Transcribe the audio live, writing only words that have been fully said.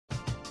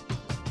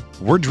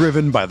We're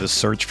driven by the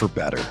search for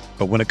better.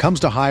 But when it comes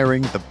to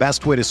hiring, the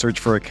best way to search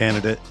for a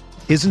candidate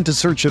isn't to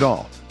search at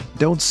all.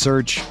 Don't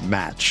search,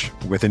 match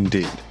with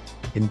Indeed.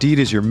 Indeed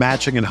is your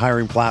matching and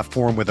hiring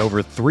platform with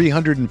over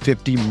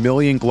 350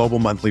 million global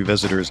monthly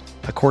visitors,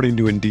 according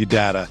to Indeed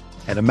data,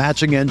 and a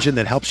matching engine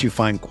that helps you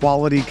find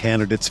quality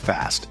candidates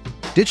fast.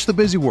 Ditch the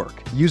busy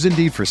work. Use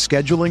Indeed for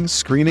scheduling,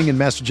 screening, and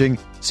messaging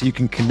so you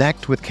can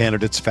connect with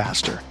candidates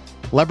faster.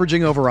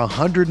 Leveraging over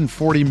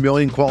 140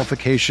 million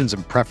qualifications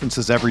and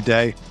preferences every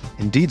day,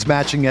 Indeed's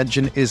matching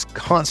engine is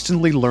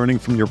constantly learning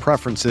from your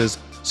preferences,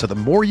 so the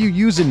more you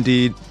use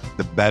Indeed,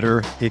 the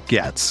better it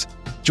gets.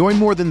 Join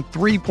more than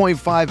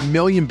 3.5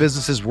 million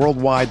businesses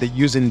worldwide that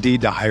use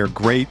Indeed to hire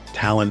great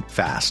talent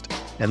fast.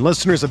 And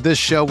listeners of this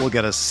show will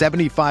get a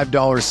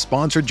 $75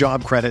 sponsored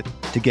job credit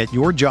to get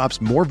your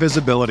jobs more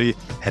visibility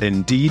at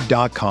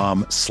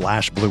Indeed.com/Blue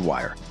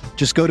Wire.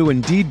 Just go to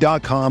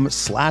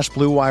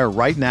Indeed.com/Blue Wire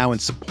right now and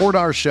support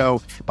our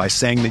show by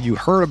saying that you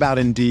heard about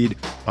Indeed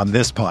on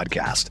this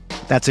podcast.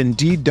 That's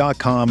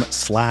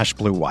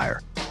Indeed.com/Blue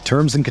Wire.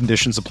 Terms and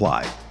conditions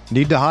apply.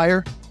 Need to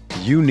hire?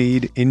 You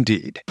need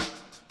Indeed.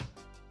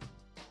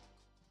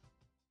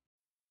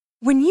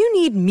 When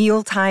you need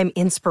mealtime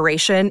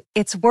inspiration,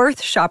 it's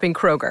worth shopping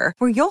Kroger,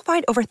 where you'll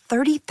find over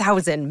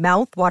 30,000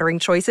 mouth-watering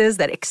choices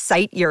that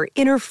excite your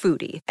inner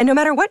foodie. And no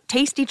matter what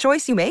tasty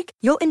choice you make,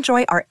 you'll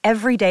enjoy our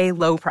everyday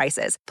low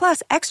prices,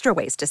 plus extra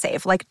ways to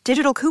save, like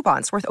digital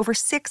coupons worth over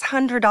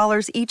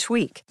 $600 each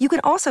week. You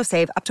can also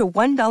save up to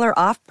 $1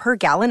 off per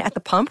gallon at the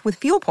pump with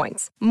fuel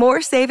points.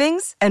 More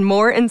savings and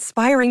more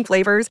inspiring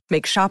flavors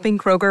make shopping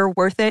Kroger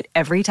worth it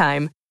every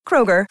time.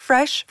 Kroger,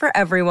 fresh for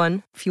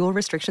everyone. Fuel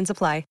restrictions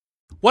apply.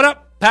 What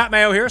up? Pat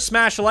Mayo here.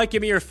 Smash a like.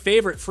 Give me your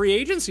favorite free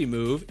agency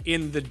move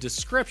in the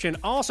description.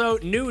 Also,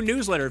 new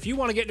newsletter. If you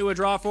want to get into a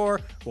draw for,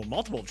 well,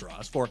 multiple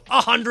draws for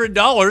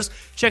 $100,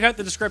 check out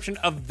the description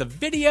of the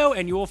video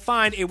and you will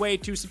find a way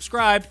to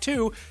subscribe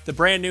to the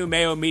brand new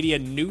Mayo Media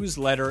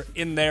newsletter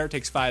in there. It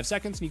takes 5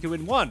 seconds and you can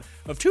win one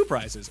of two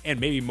prizes and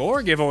maybe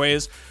more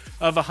giveaways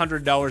of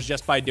 $100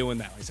 just by doing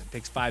that. Like I said, it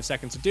takes 5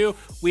 seconds to do.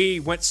 We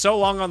went so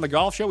long on the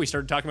golf show, we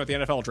started talking about the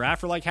NFL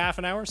draft for like half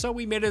an hour, so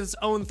we made it its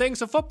own thing.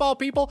 So football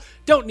people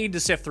don't need to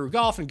sift through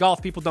golf, and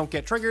golf people don't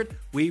get triggered.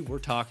 We were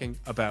talking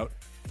about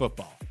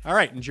football. All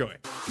right, enjoy.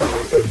 Mayo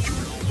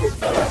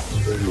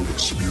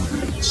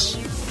Experience.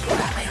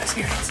 Mayo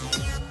Experience.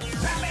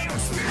 Mayo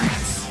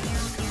Experience.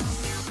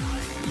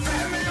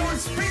 Mayo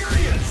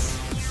Experience.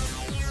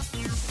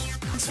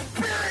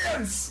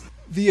 Experience.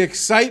 The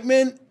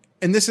excitement.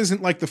 And this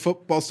isn't like the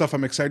football stuff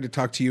I'm excited to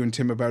talk to you and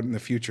Tim about in the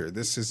future.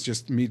 This is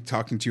just me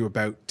talking to you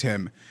about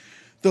Tim.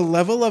 The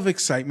level of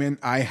excitement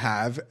I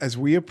have as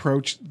we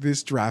approach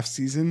this draft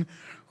season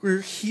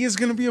where he is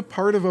going to be a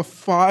part of a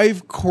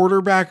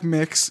 5-quarterback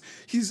mix.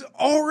 He's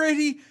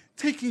already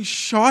taking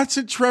shots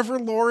at Trevor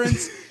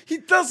Lawrence. He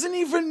doesn't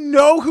even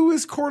know who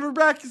his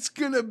quarterback is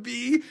going to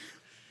be.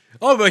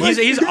 Oh, but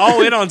he's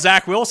all in on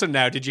Zach Wilson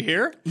now. Did you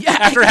hear? Yeah.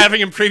 After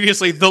having him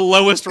previously the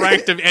lowest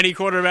ranked of any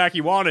quarterback he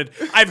wanted,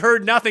 I've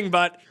heard nothing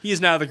but he is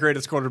now the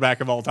greatest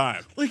quarterback of all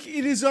time. Like,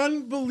 it is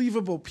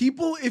unbelievable.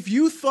 People, if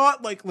you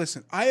thought, like,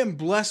 listen, I am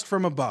blessed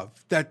from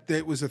above, that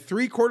it was a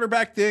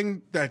 3-quarterback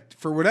thing, that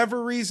for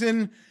whatever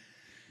reason,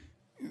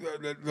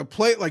 the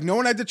play, like, no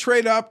one had to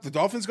trade up. The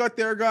Dolphins got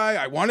their guy.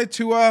 I wanted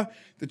Tua.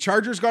 The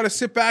Chargers got to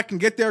sit back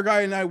and get their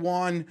guy, and I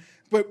won.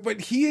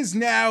 But he is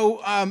now,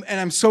 and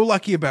I'm so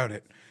lucky about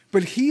it.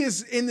 But he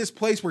is in this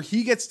place where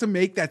he gets to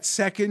make that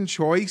second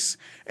choice,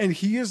 and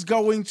he is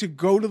going to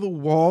go to the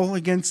wall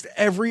against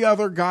every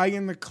other guy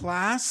in the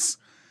class.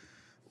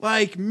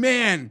 Like,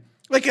 man,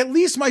 like at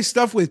least my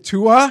stuff with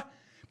Tua,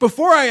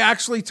 before I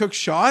actually took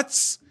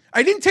shots,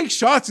 I didn't take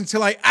shots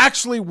until I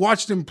actually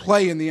watched him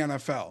play in the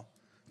NFL.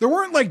 There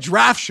weren't like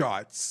draft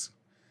shots.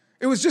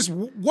 It was just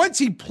once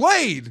he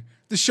played,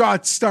 the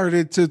shots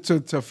started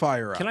to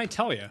fire up. Can I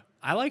tell you,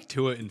 I like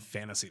Tua in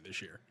fantasy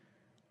this year.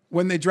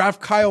 When they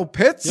draft Kyle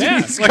Pitts, yeah,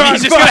 he's just going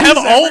to have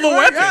all the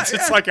weapons. Yeah.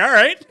 It's like, all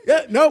right.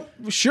 Yeah, no,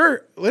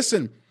 sure.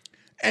 Listen,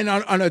 and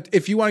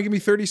if you want to give me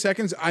 30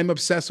 seconds, I'm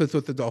obsessed with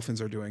what the Dolphins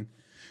are doing.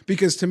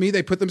 Because to me,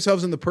 they put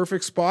themselves in the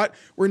perfect spot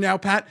where now,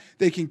 Pat,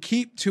 they can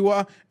keep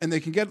Tua and they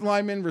can get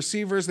linemen,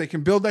 receivers. They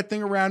can build that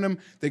thing around him.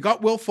 They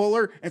got Will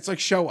Fuller. And it's like,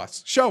 show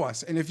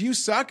us. And if you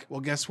suck,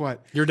 well, guess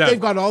what? You're done. They've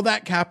got all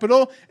that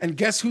capital. And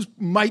guess who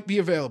might be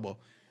available?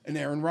 An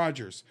Aaron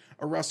Rodgers,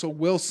 a Russell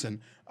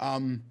Wilson,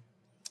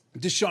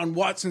 Deshaun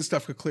Watson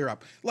stuff could clear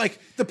up. Like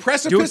the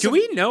precipice. Do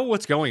we know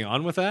what's going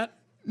on with that?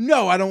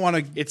 No, I don't want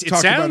to talk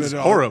about it at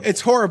all. Horrible.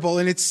 It's horrible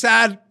and it's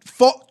sad.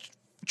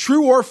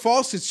 True or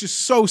false, it's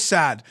just so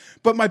sad.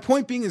 But my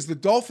point being is the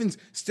Dolphins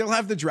still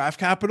have the draft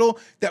capital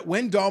that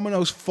when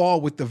dominoes fall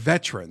with the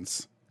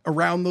veterans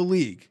around the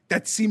league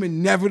that seem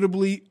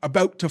inevitably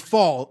about to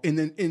fall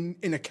in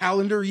a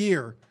calendar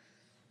year,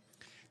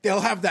 they'll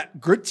have that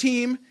good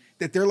team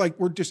that they're like,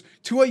 we're just,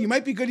 Tua, you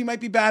might be good, you might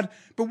be bad,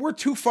 but we're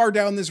too far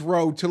down this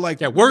road to like...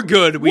 Yeah, we're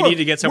good. We need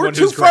to get someone who's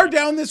great. We're too far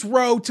down this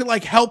road to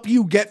like help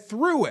you get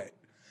through it.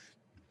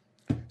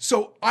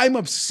 So I'm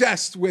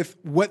obsessed with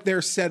what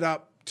they're set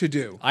up to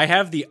do. I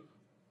have the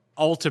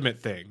ultimate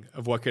thing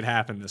of what could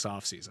happen this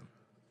offseason.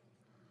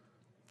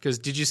 Because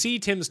did you see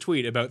Tim's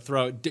tweet about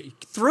threw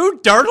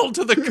Darnold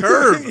to the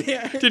curb?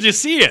 Yeah. Did you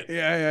see it?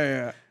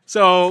 Yeah.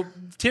 So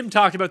Tim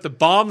talked about the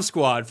bomb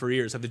squad for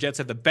years. How the Jets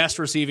had the best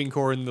receiving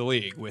core in the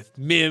league with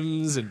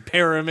Mims and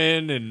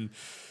Perriman and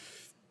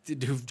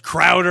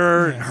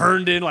Crowder and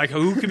Herndon. Like,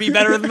 who could be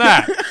better than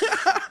that?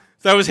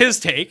 That was his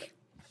take.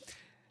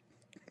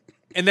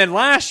 And then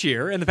last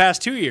year, in the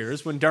past 2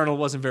 years, when Darnold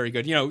wasn't very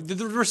good,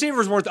 the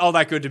receivers weren't all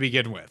that good to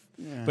begin with.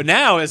 Yeah. But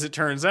now, as it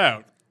turns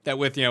out, that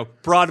with,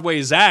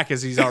 Broadway Zach,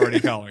 as he's already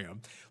calling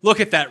him, look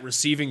at that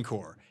receiving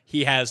core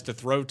he has to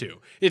throw to.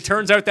 It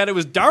turns out that it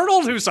was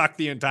Darnold who sucked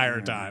the entire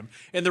time,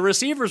 and the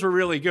receivers were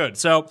really good.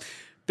 So,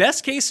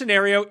 best case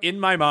scenario in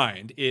my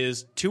mind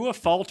is Tua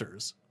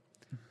falters,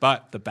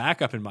 but the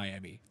backup in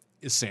Miami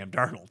is Sam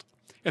Darnold.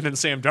 And then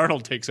Sam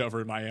Darnold takes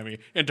over in Miami,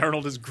 and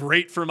Darnold is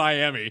great for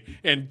Miami,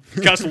 and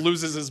Gus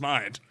loses his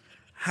mind.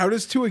 How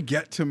does Darnold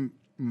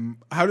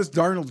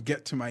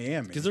get to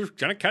Miami? Because they're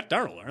going to cut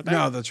Darnold, aren't they?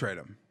 No, they'll trade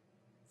him.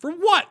 For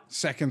what?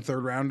 Second,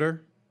 third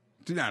rounder?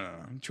 No.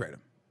 Trade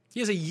him. He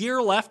has a year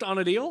left on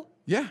a deal?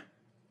 Yeah.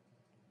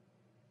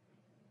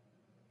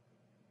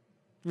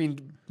 I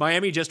mean,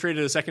 Miami just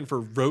traded a second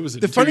for Rosen.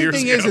 The 2 funny years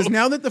thing ago. is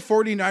now that the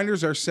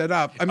 49ers are set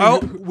up, I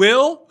mean,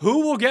 who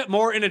will get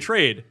more in a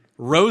trade?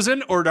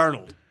 Rosen or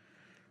Darnold?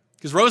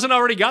 Because Rosen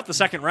already got the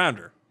second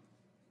rounder.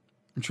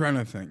 I'm trying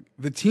to think.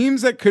 The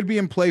teams that could be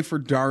in play for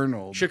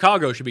Darnold.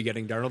 Chicago should be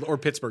getting Darnold, or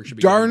Pittsburgh should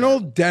be getting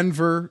Darnold.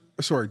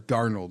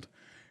 Darnold.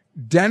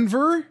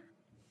 Denver,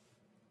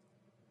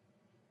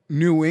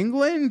 New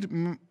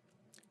England.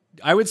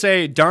 I would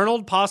say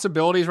Darnold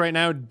possibilities right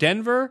now.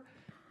 Denver,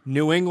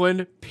 New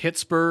England,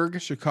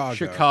 Pittsburgh,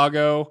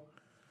 Chicago.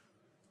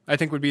 I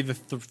think would be the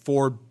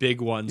four big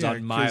ones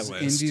on my list.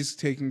 Indy's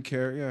taken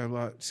care of. Yeah, a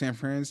lot. San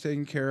Fran's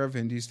taken care of.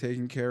 Indy's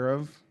taken care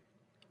of.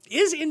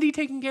 Is Indy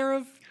taken care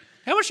of?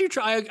 How much you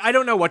try? I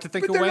don't know what to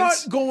think of they're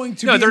Wentz. Not going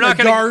to no, be they're in not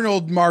the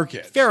Darnold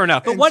market. Fair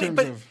enough. But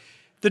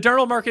the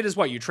Darnold market is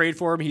what? You trade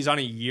for him, he's on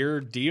a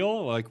year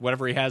deal, like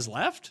whatever he has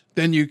left?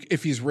 Then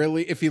if he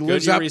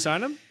lives up,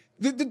 re-sign him?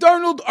 The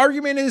Darnold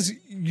argument is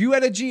you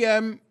had a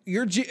GM,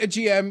 you're a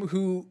GM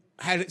who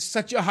had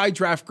such a high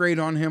draft grade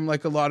on him,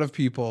 like a lot of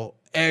people,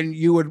 and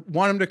you would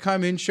want him to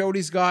come in, show what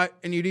he's got,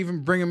 and you'd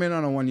even bring him in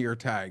on a 1-year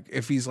tag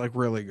if he's like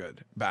really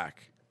good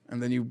back.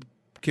 And then you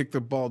kick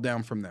the ball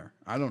down from there.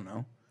 I don't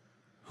know.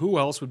 Who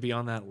else would be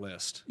on that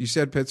list? You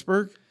said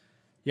Pittsburgh?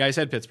 Yeah, I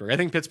said Pittsburgh. I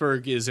think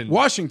Pittsburgh is in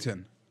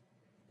Washington.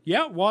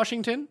 Yeah,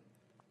 Washington.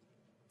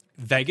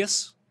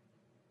 Vegas.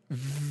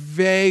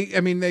 They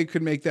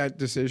could make that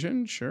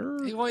decision,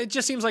 sure. Well, it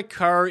just seems like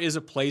Carr is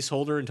a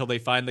placeholder until they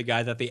find the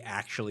guy that they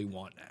actually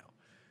want now.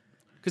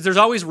 Because there's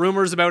always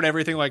rumors about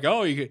everything like,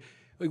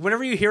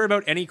 whenever you hear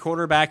about any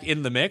quarterback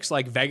in the mix,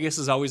 like Vegas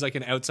is always like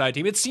an outside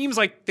team. It seems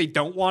like they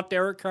don't want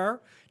Derek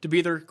Carr to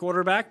be their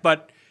quarterback,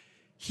 but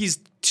he's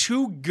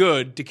too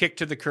good to kick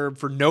to the curb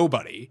for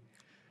nobody,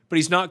 but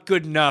he's not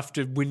good enough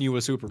to win you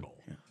a Super Bowl.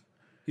 Yeah.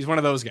 He's one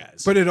of those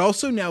guys. But it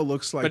also now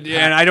looks like...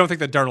 and I don't think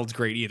that Darnold's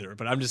great either,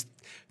 but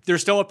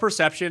there's still a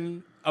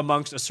perception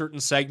amongst a certain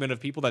segment of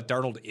people that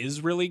Darnold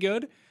is really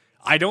good.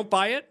 I don't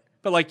buy it,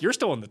 but you're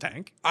still in the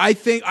tank. I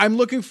think I'm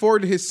looking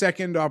forward to his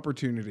second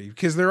opportunity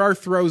because there are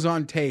throws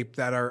on tape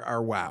that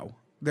are wow.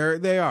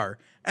 They are.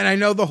 And I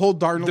know the whole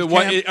Darnold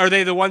camp. Are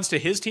they the ones to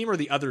his team or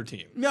the other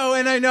team? No,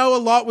 and I know a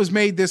lot was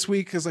made this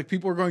week because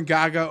people were going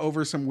gaga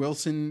over some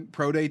Wilson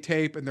pro day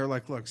tape, and they're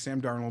like, look,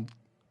 Sam Darnold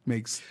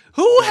makes...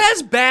 Who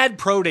has bad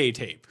pro day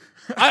tape?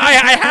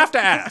 I have to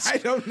ask. I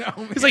don't know.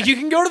 It's you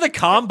can go to the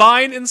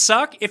combine and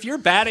suck. If you're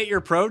bad at your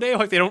pro day,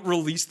 they don't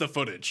release the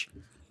footage.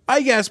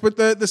 I guess, but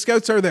the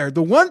scouts are there.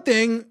 The one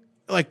thing,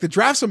 the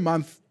draft's a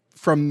month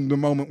from the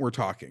moment we're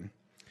talking.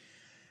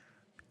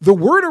 The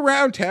word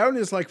around town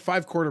is 5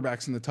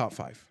 quarterbacks in the top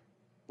 5.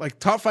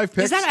 Top 5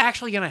 picks. Is that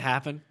actually going to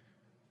happen?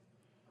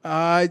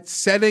 It's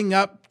setting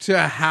up to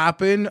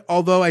happen,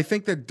 although I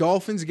think the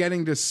Dolphins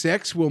getting to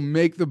 6 will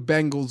make the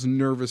Bengals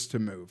nervous to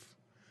move.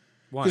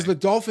 Why? Because the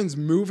Dolphins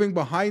moving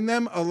behind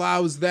them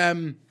allows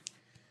them...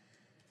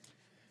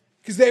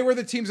 Because they were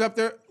the teams up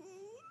there...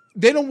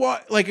 They don't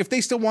want... if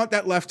they still want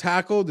that left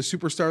tackle, the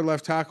superstar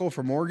left tackle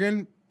from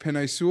Oregon...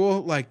 Penei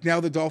Sewell, now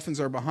the Dolphins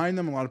are behind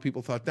them. A lot of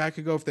people thought that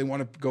could go if they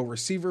want to go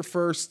receiver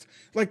first.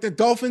 The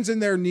Dolphins and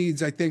their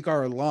needs, I think,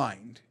 are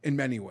aligned in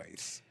many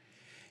ways.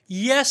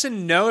 Yes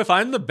and no. If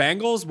I'm the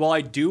Bengals, I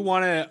do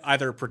want to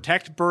either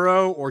protect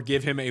Burrow or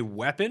give him a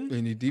weapon.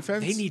 They need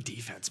defense? They need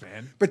defense,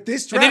 man. But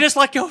this draft... And they just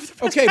let go of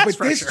the Okay, but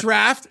this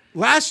draft,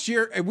 last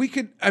year,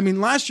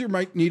 last year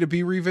might need to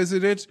be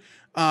revisited.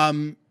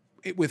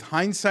 With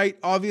hindsight,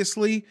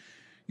 obviously.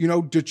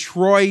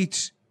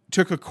 Detroit...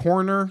 took a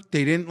corner.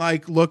 They didn't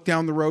look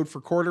down the road for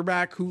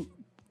quarterback.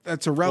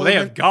 That's irrelevant. Well, they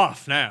have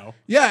Goff now.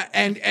 Yeah,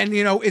 and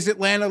is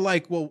Atlanta I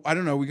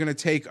don't know, we're going to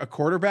take a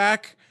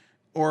quarterback,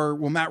 or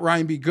will Matt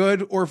Ryan be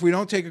good? Or if we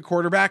don't take a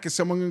quarterback, is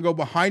someone going to go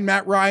behind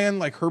Matt Ryan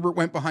like Herbert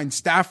went behind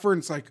Stafford?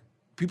 It's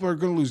people are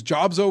going to lose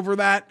jobs over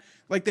that,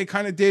 like they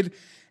kind of did.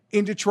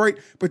 in Detroit.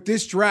 But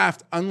this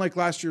draft, unlike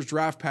last year's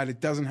draft pad, it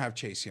doesn't have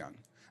Chase Young.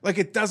 Like,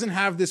 it doesn't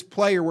have this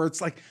player where it's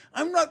like,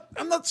 I'm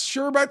not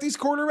sure about these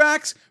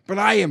quarterbacks, but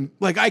I am,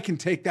 like, I can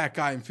take that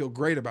guy and feel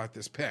great about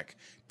this pick.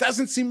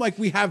 Doesn't seem like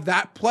we have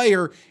that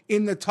player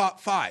in the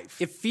top 5.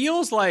 It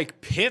feels like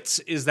Pitts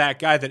is that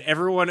guy that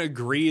everyone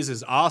agrees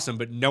is awesome,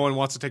 but no one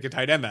wants to take a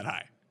tight end that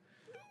high.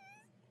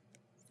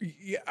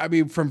 Yeah, I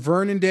mean, from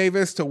Vernon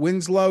Davis to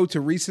Winslow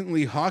to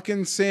recently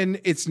Hawkinson,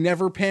 it's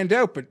never panned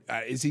out. But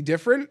is he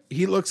different?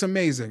 He looks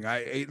amazing.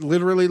 It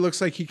literally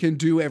looks like he can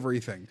do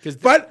everything.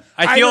 But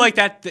I feel like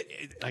that,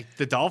 like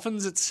the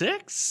Dolphins at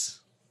 6.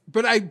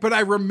 But I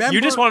remember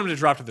you just want him to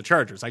drop to the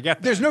Chargers. I get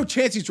that. There's no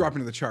chance he's dropping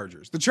to the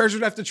Chargers. The Chargers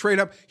would have to trade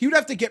up. He would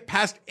have to get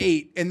past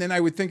 8, and then I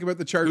would think about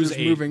the Chargers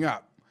moving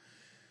up.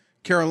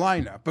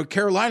 Carolina, but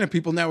Carolina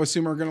people now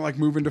assume are going to like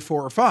move into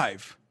 4 or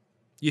 5.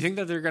 You think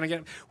that they're going to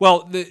get...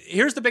 Well,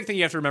 here's the big thing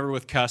you have to remember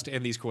with Cust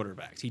and these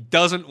quarterbacks. He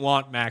doesn't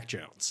want Mac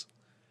Jones.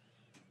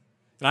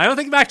 And I don't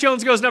think Mac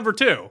Jones goes number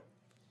 2.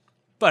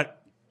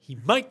 But he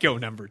might go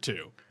number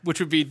 2, which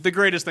would be the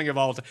greatest thing of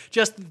all time.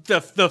 Just the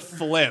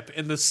flip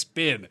and the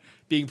spin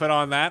being put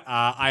on that,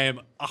 I am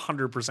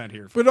 100%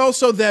 here for. But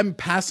also them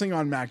passing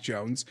on Mac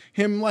Jones,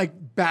 him like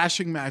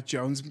bashing Mac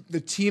Jones, the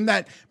team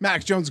that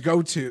Mac Jones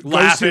goes to,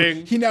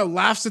 he now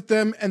laughs at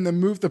them and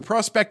the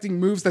prospecting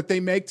moves that they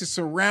make to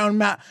surround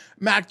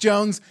Mac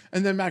Jones,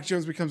 and then Mac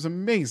Jones becomes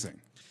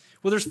amazing.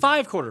 Well, there's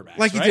 5 quarterbacks,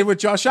 like he did with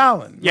Josh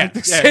Allen. Yeah,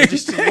 like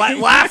just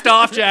laughed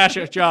off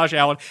Josh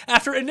Allen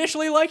after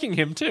initially liking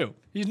him too.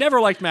 He's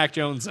never liked Mac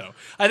Jones though.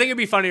 I think it'd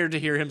be funnier to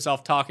hear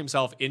himself talk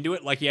himself into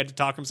it, like he had to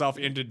talk himself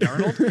into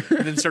Darnold,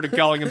 and then started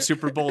calling him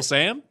Super Bowl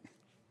Sam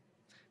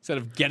instead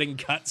of getting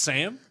cut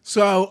Sam.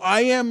 So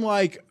I am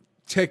like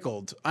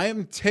tickled. I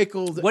am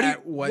tickled.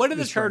 What do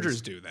the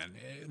Chargers do then?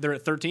 They're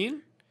at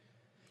 13.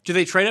 Do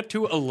they trade up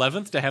to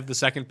 11th to have the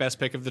second best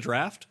pick of the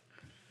draft?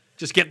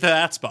 Just get to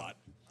that spot.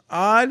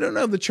 I don't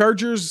know. The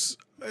Chargers,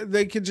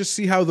 they could just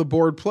see how the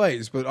board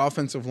plays, but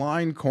offensive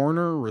line,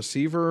 corner,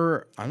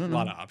 receiver, I don't know. A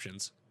lot of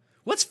options.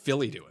 What's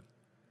Philly doing?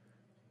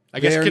 I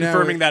guess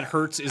confirming that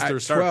Hurts is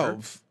their starter.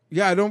 12.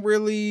 Yeah, I don't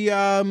really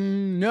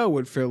know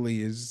what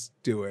Philly is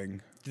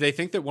doing. Do they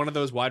think that one of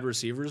those wide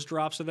receivers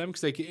drops to them?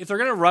 Because if they're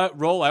going to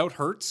roll out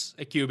Hurts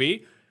at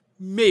QB,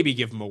 maybe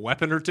give him a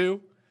weapon or two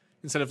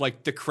instead of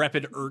like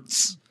decrepit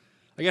Ertz.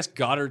 I guess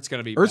Goddard's going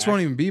to be Ertz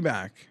won't even be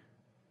back.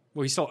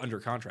 Well, he's still under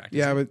contract.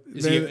 Yeah, but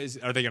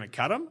are they going to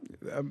cut him?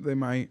 They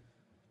might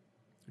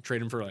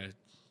trade him for a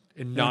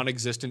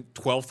non-existent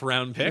 12th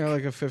round pick. Yeah,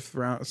 like a 5th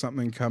round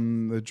something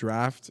come the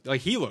draft.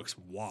 Like he looks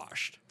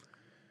washed.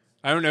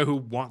 I don't know who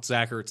wants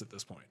Zach Ertz at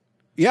this point.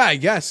 Yeah, I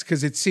guess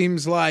because it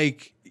seems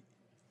like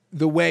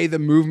the way the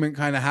movement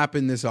kind of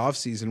happened this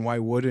offseason. Why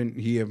wouldn't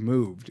he have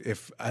moved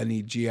if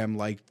any GM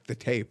liked the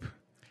tape?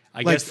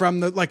 I guess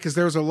from the because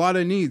there was a lot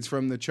of needs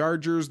from the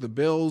Chargers, the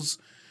Bills.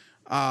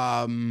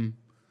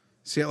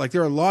 See, like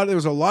there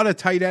was a lot of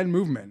tight end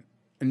movement,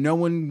 and no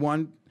one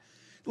won.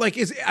 Like,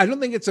 I don't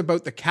think it's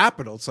about the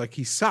capital. It's like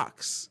he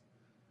sucks.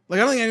 Like,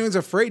 I don't think anyone's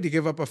afraid to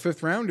give up a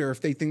 5th rounder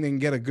if they think they can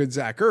get a good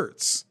Zach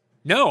Ertz.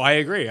 No, I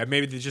agree.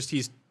 Maybe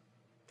the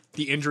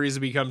injuries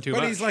have become too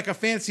much. But he's like a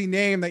fancy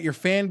name that your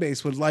fan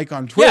base would like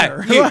on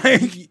Twitter. Yeah,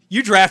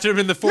 you drafted him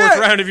in the 4th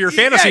round of your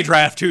fantasy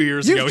draft 2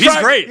 years ago. He's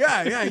great.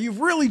 Yeah.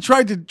 You've really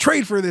tried to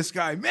trade for this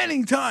guy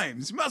many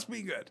times. Must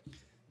be good.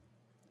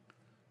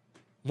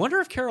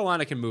 Wonder if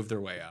Carolina can move their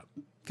way up.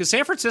 Because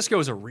San Francisco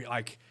is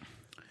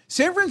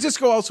San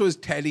Francisco also has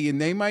Teddy, and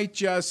they might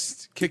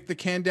just kick the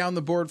can down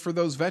the board for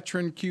those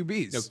veteran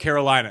QBs. No,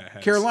 Carolina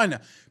has.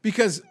 Carolina.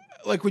 Because,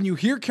 like, when you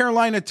hear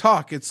Carolina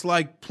talk, it's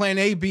like plan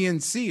A, B,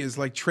 and C is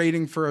like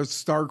trading for a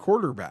star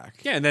quarterback.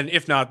 Yeah, and then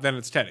if not, then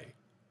it's Teddy,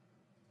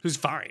 who's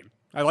fine.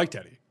 I like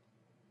Teddy.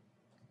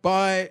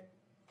 But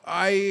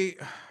I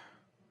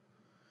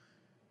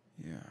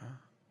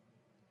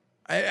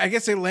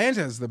guess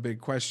Atlanta is the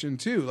big question,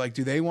 too. Like,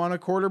 do they want a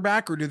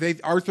quarterback, or do they...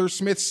 Arthur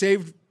Smith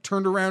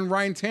turned around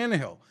Ryan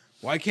Tannehill.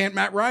 Why can't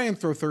Matt Ryan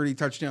throw 30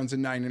 touchdowns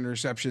and 9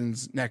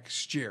 interceptions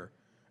next year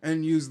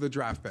and use the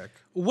draft pick?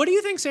 What do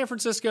you think San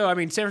Francisco... I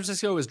mean, San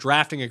Francisco is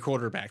drafting a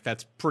quarterback.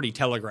 That's pretty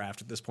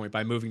telegraphed at this point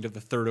by moving to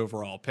the 3rd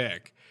overall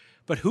pick.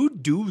 But who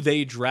do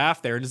they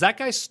draft there? And does that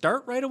guy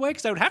start right away?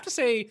 Because I would have to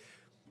say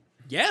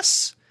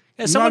yes.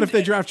 Not if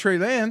they draft Trey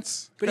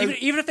Lance. But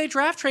even if they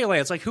draft Trey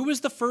Lance, like, who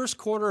was the first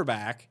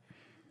quarterback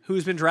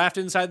who's been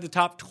drafted inside the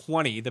top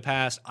 20 the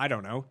past,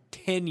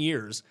 10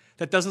 years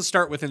that doesn't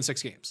start within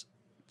 6 games?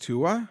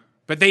 Tua?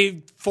 But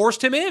they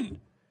forced him in.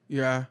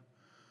 Yeah.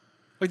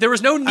 Like, there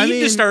was no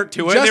need to start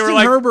Tua. Justin they were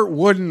like, Herbert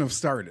wouldn't have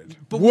started.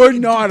 Would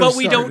not have started. But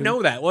we don't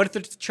know that. What if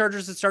the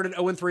Chargers had started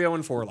 0-3,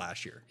 0-4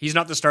 last year? He's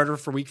not the starter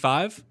for week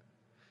 5?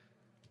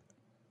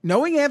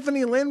 Knowing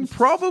Anthony Lynn,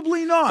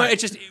 probably not. But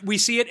it's just, we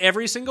see it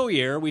every single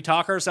year. We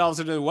talk ourselves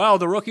into,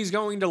 the rookie's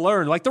going to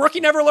learn. Like, the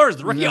rookie never learns.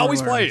 The rookie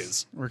always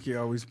plays. Rookie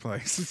always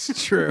plays.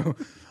 It's true.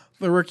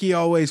 The rookie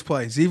always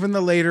plays. Even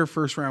the later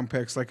first-round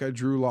picks, like a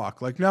Drew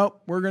Lock. Like,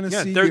 nope, we're going to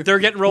see you. They're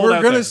getting rolled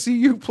out We're going to see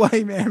you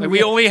play, man. Like,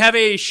 we only have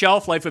a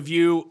shelf life of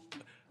you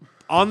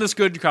on this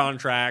good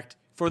contract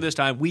for this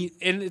time.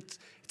 It's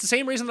the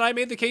same reason that I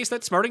made the case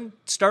that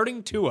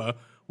starting Tua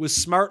was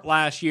smart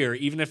last year,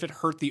 even if it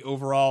hurt the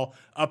overall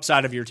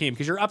upside of your team,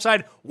 because your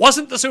upside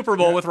wasn't the Super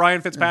Bowl with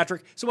Ryan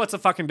Fitzpatrick. So what's the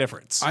fucking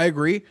difference? I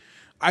agree.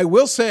 I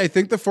will say I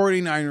think the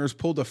 49ers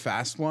pulled a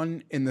fast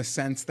one in the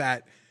sense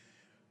that,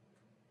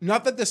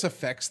 not that this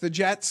affects the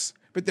Jets,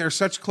 but there are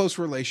such close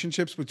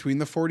relationships between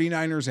the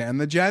 49ers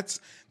and the Jets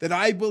that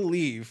I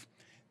believe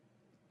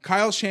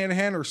Kyle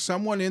Shanahan or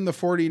someone in the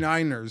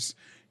 49ers,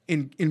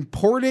 in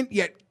important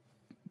yet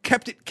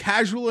kept it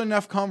casual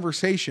enough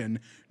conversation,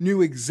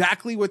 knew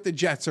exactly what the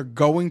Jets are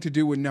going to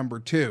do with number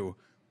 2,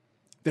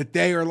 that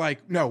they are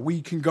like, no,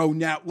 we can go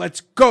now.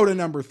 Let's go to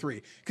number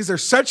 3. Because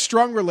there's such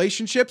strong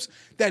relationships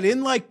that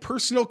in like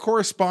personal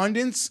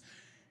correspondence,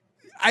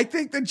 I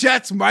think the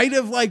Jets might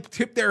have like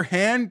tipped their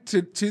hand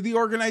to the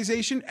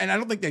organization. And I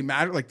don't think they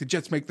matter. Like the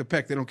Jets make the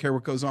pick. They don't care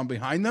what goes on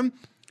behind them.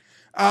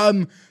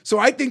 So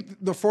I think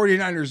the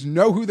 49ers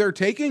know who they're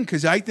taking,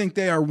 because I think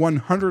they are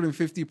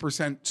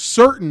 150%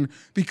 certain,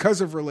 because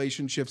of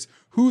relationships,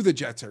 who the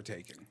Jets are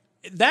taking.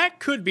 That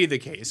could be the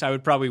case. I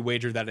would probably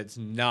wager that it's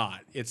not.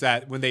 It's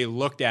that when they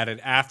looked at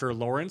it after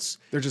Lawrence,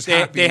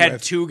 they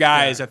had 2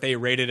 guys that they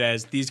rated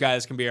as, these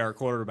guys can be our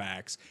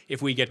quarterbacks.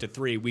 If we get to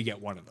 3, we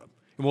get one of them.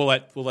 And we'll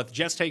let the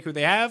Jets take who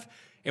they have,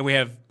 and we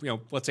have,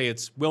 let's say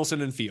it's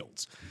Wilson and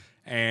Fields.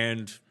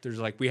 And there's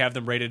we have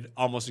them rated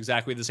almost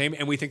exactly the same,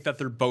 and we think that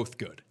they're both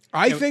good.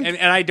 And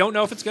I don't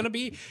know if it's going to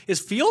be, is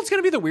Fields going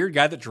to be the weird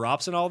guy that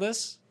drops in all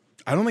this?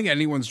 I don't think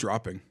anyone's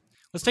dropping.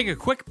 Let's take a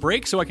quick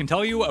break so I can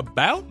tell you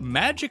about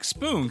Magic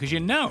Spoon, because you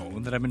know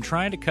that I've been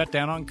trying to cut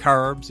down on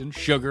carbs and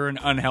sugar and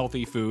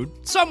unhealthy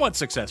food, somewhat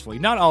successfully.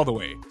 Not all the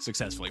way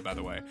successfully, by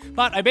the way.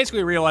 But I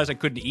basically realized I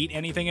couldn't eat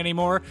anything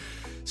anymore.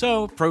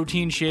 So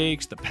protein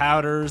shakes, the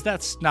powders,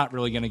 that's not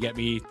really going to get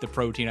me the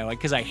protein I like,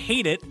 because I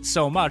hate it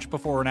so much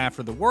before and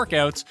after the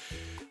workouts.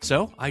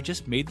 So I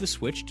just made the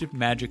switch to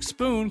Magic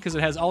Spoon because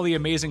it has all the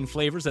amazing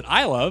flavors that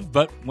I love,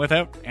 but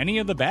without any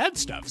of the bad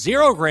stuff.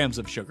 0 grams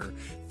of sugar,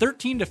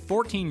 13 to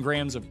 14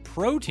 grams of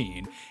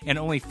protein, and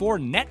only 4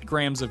 net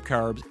grams of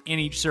carbs in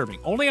each serving.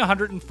 Only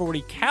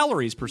 140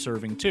 calories per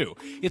serving, too.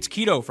 It's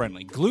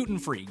keto-friendly,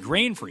 gluten-free,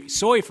 grain-free,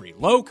 soy-free,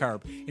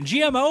 low-carb, and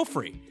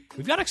GMO-free.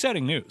 We've got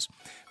exciting news.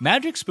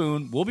 Magic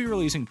Spoon will be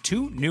releasing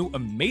 2 new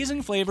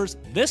amazing flavors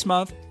this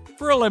month,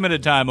 for a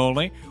limited time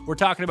only. We're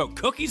talking about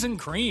cookies and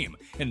cream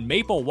and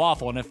maple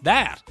waffle, and if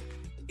that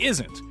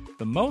isn't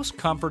the most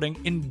comforting,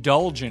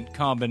 indulgent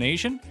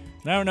combination,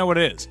 then I don't know what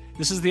is.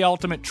 This is the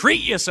ultimate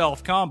treat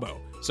yourself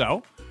combo.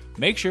 So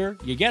make sure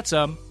you get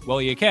some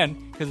while you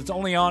can, because it's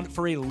only on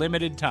for a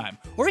limited time.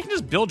 Or you can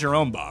just build your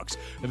own box.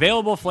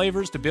 Available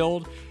flavors to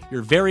build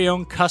your very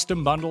own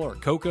custom bundle are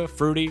cocoa,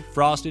 fruity,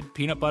 frosted,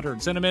 peanut butter,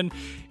 and cinnamon.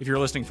 If you're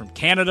listening from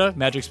Canada,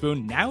 Magic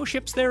Spoon now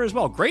ships there as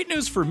well. Great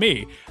news for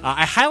me.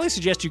 I highly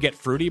suggest you get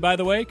fruity, by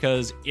the way,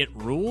 because it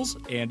rules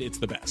and it's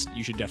the best.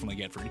 You should definitely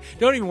get fruity.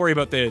 Don't even worry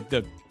about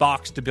the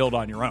box to build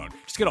on your own.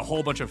 Just get a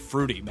whole bunch of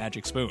fruity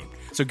Magic Spoon.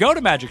 So go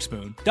to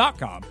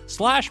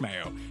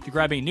magicspoon.com/mayo to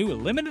grab a new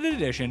limited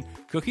edition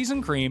cookies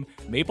and cream,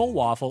 maple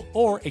waffle,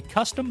 or a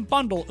custom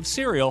bundle of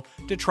cereal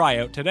to try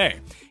out today.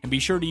 And be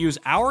sure to use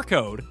our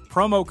code,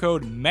 promo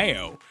code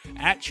MAYO,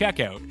 at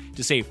checkout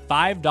to save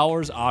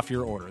 $5 off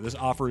your order. This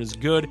offer is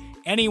good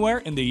anywhere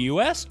in the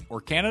US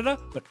or Canada,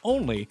 but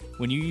only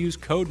when you use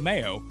code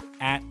MAYO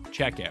at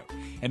checkout.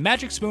 And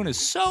Magic Spoon is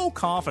so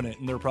confident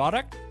in their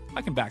product,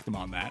 I can back them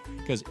on that,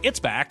 because it's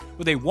backed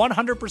with a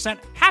 100%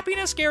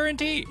 happiness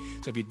guarantee.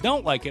 So if you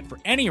don't like it for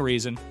any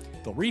reason,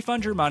 they'll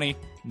refund your money,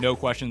 no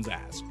questions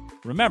asked.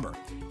 Remember,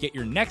 get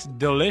your next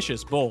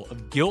delicious bowl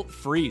of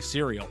guilt-free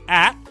cereal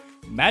at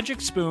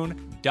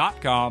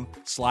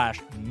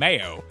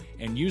magicspoon.com/mayo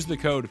and use the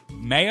code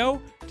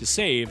MAYO to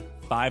save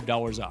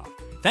 $5 off.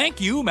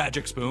 Thank you,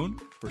 Magic Spoon,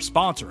 for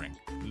sponsoring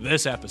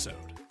this episode.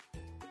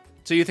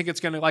 So you think it's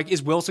going to,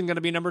 is Wilson going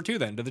to be number 2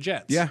 then to the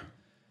Jets? Yeah.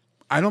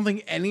 I don't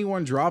think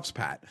anyone drops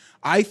Pat.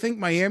 I think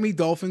Miami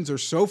Dolphins are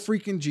so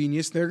freaking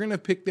genius. They're going to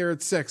pick there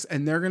at 6,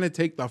 and they're going to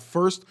take the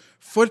first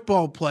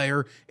football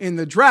player in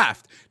the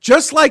draft,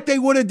 just like they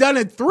would have done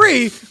at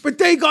 3, but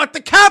they got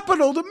the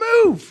capital to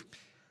move.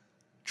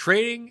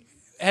 Trading,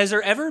 has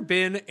there ever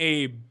been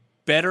a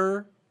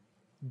better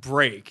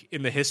break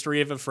in the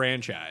history of a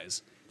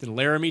franchise than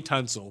Laramie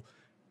Tunsil's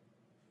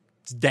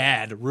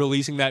dad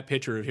releasing that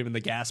picture of him in the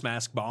gas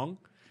mask bong?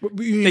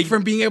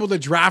 From being able to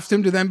draft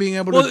him to them being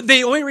able to... Well,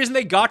 the only reason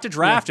they got to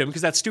draft him,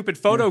 because that stupid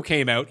photo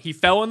came out, he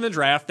fell in the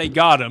draft, they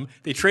got him,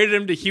 they traded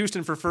him to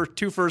Houston for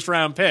 2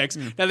 first-round picks.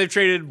 Now they've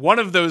traded one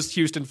of those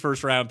Houston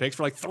first-round picks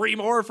for 3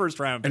 more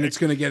first-round picks. And it's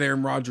going to get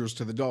Aaron Rodgers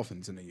to the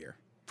Dolphins in a year.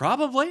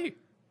 Probably.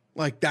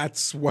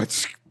 That's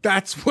what's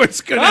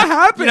going to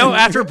happen.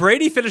 After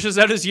Brady finishes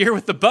out his year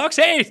with the Bucs,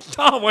 hey,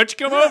 Tom, why don't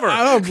you come over?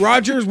 I don't know,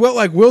 Rodgers will,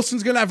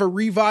 Wilson's going to have a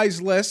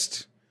revised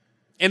list.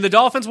 And the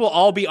Dolphins will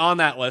all be on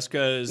that list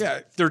because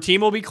their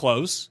team will be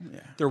close.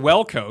 Yeah. They're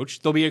well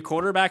coached. They'll be a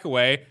quarterback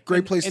away.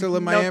 Great place to live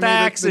in Miami. No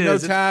taxes. No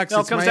taxes. It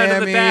all comes down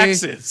to the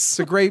taxes. It's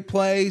a great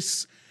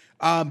place.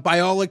 By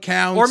all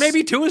accounts, Or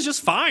maybe Tua's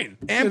just fine.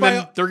 And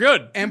then they're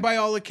good. And by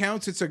all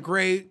accounts, it's a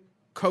great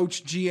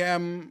coach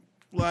GM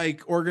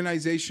like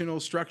organizational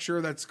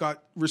structure that's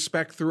got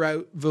respect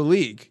throughout the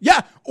league.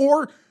 Yeah,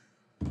 or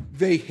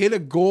they hit a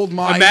gold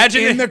mine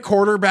in the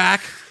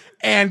quarterback,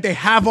 and they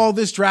have all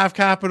this draft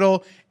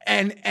capital,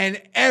 and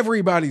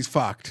everybody's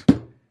fucked.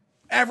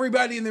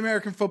 Everybody in the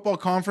American Football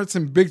Conference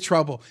in big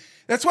trouble.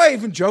 That's why I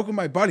even joke with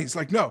my buddies.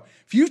 Like, no,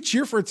 if you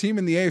cheer for a team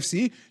in the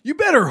AFC, you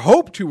better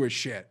hope to a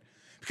shit.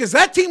 Because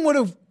that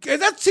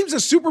team's a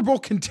Super Bowl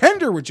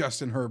contender with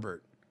Justin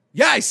Herbert.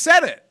 Yeah, I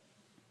said it.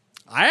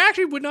 I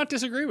actually would not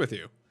disagree with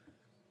you.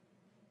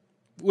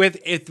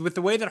 With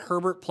the way that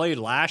Herbert played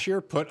last year,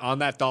 put on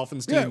that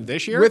Dolphins team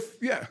this year,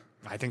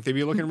 I think they'd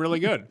be looking really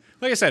good.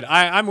 Like I said,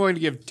 I'm going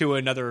to give Tua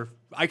another.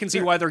 I can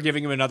see why they're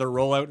giving him another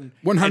rollout and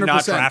 100%.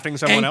 not drafting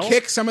someone else. And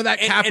kick some of that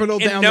capital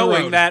and down the road.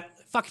 Knowing that,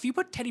 fuck, if you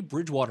put Teddy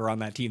Bridgewater on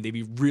that team, they'd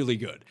be really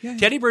good. Yeah.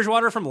 Teddy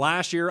Bridgewater from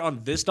last year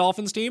on this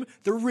Dolphins team,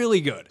 they're really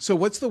good. So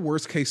what's the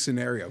worst case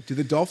scenario? Do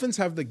the Dolphins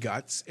have the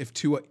guts if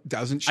Tua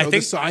doesn't show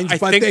the signs,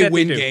 but they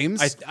win games?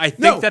 I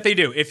think that they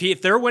do.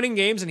 If they're winning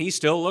games and he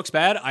still looks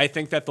bad, I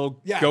think that they'll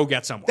go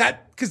get someone.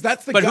 Because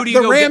that's the but gut.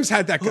 The Rams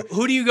had that gut.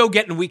 Who do you go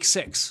get in week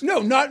 6?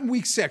 No, not in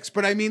week 6.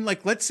 But I mean,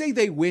 like, let's say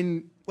they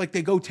win, like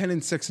they go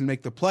 10-6 and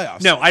make the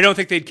playoffs. No, I don't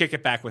think they'd kick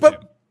it back with him.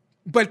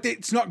 But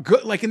it's not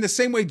good. Like in the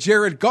same way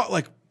Jared got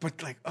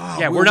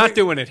we're not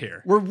doing it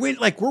here. We're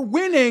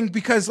winning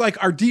because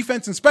like our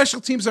defense and special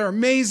teams are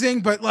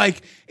amazing, but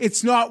like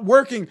it's not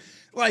working.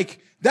 Like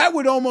that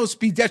would almost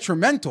be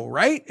detrimental,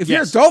 right? If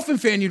you're a Dolphin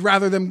fan, you'd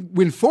rather them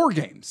win 4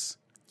 games.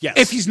 Yes.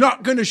 If he's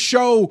not going to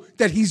show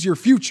that he's your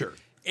future.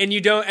 And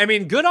you don't, I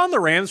mean, good on the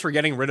Rams for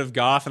getting rid of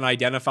Goff and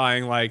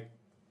identifying like,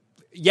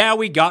 yeah,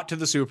 we got to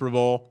the Super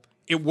Bowl.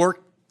 It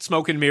worked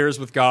smoke and mirrors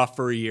with Goff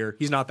for a year.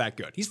 He's not that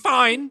good. He's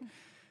fine,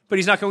 but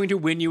he's not going to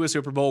win you a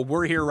Super Bowl.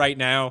 We're here right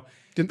now.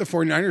 Didn't the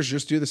 49ers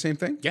just do the same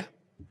thing? Yeah.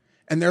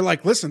 And they're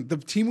like, listen, the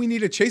team we need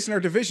to chase in our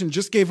division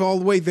just gave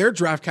all away their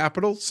draft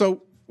capital,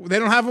 so they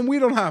don't have them, we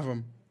don't have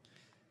them.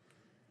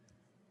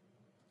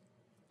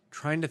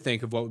 Trying to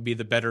think of what would be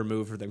the better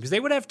move for them, because they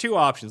would have 2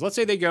 options. Let's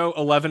say they go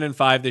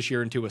 11-5 this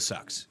year and Tua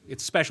sucks.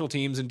 It's special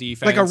teams and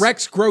defense. Like a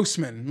Rex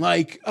Grossman,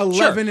 like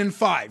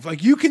 11-5.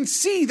 Like you can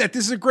see that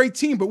this is a great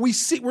team, but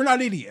we're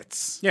not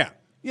idiots. Yeah.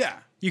 Yeah.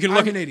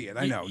 I'm an idiot.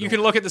 I know. You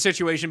can look at the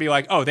situation and be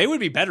like, oh, they would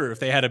be better if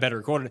they had a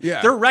better quarterback.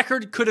 Yeah. Their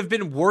record could have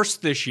been worse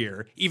this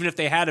year, even if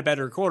they had a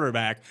better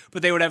quarterback,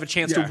 but they would have a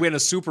chance to win a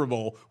Super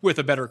Bowl with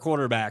a better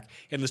quarterback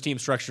and this team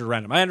structured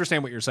around them. I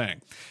understand what you're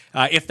saying.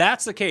 If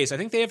that's the case, I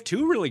think they have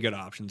 2 really good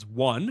options.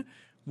 One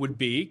would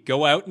be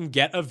go out and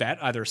get a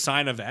vet, either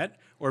sign a vet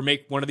or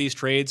make one of these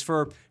trades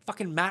for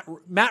fucking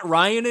Matt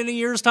Ryan in a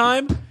year's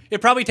time.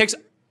 It probably takes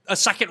a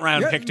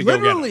second-round pick to go get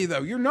him. Literally,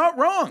 though, you're not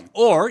wrong.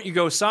 Or you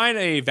go sign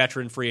a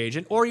veteran free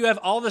agent, or you have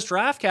all this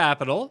draft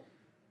capital,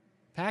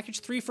 package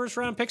 3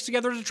 first-round picks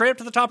together to trade up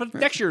to the top of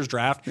next year's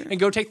draft, and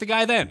go take the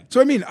guy then. So,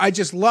 I mean, I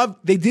just love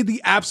they did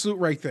the absolute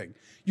right thing.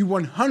 You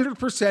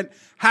 100%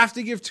 have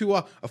to give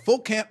Tua a full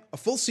camp, a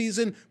full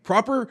season,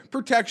 proper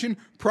protection,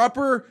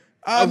 proper...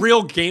 a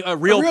real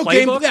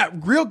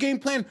playbook? Real game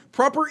plan,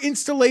 proper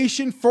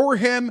installation for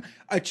him,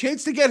 a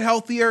chance to get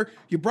healthier.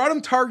 You brought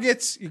him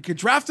targets. You could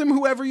draft him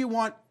whoever you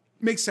want.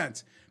 Makes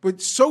sense. But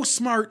so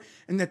smart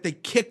in that they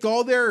kicked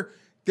all their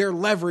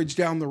leverage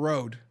down the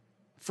road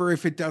for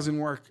if it doesn't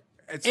work.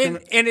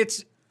 And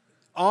it's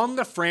on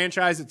the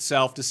franchise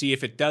itself to see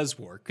if it does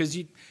work. Because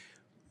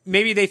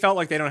maybe they felt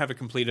like they don't have a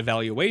complete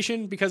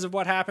evaluation because of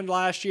what happened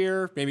last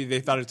year. Maybe they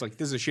thought it's like,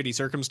 this is a shitty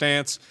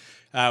circumstance.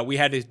 We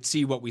had to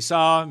see what we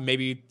saw.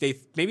 Maybe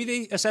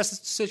they assessed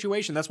the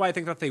situation. That's why I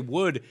think that they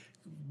would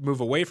move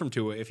away from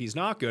Tua if he's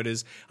not good.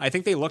 Is I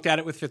think they looked at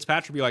it with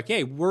Fitzpatrick, be like,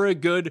 hey, we're a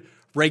good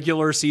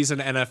regular season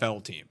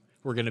NFL team.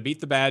 We're going to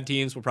beat the bad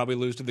teams. We'll probably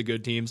lose to the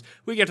good teams.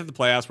 We get to the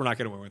playoffs. We're not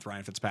going to win with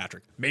Ryan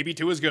Fitzpatrick. Maybe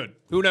Tua's good.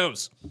 Who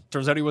knows?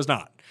 Turns out he was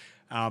not.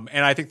 And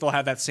I think they'll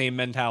have that same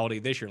mentality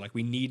this year. Like,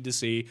 we need to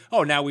see,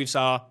 now we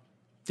saw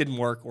didn't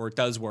work or it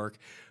does work.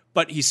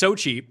 But he's so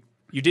cheap.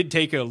 You did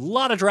take a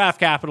lot of draft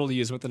capital to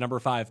use with the number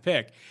 5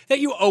 pick that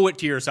you owe it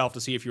to yourself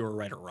to see if you were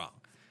right or wrong.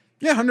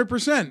 Yeah,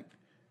 100%.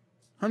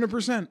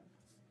 100%.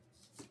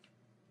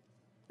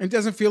 It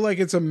doesn't feel like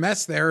it's a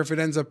mess there if it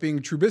ends up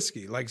being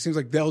Trubisky. Like, it seems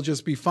like they'll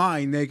just be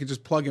fine. They could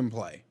just plug and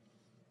play.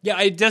 Yeah,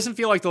 it doesn't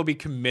feel like they'll be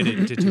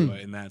committed to Tua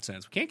in that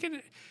sense. We can't get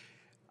it.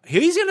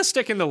 He's going to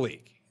stick in the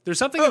league. There's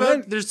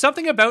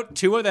something about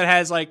Tua that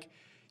has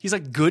he's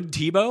like good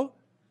Tebow.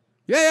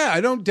 Yeah,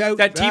 I don't doubt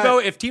that.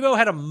 If Tebow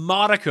had a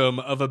modicum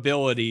of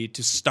ability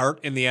to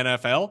start in the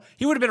NFL,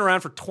 he would have been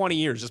around for 20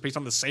 years just based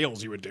on the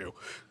sales he would do.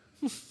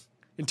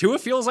 And Tua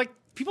feels like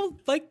people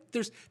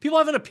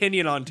have an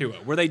opinion on Tua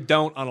where they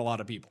don't on a lot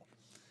of people.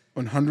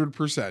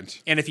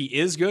 100%. And if he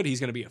is good, he's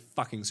going to be a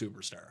fucking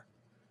superstar.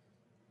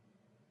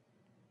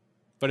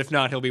 But if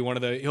not,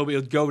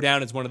 he'll go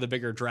down as one of the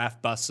bigger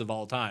draft busts of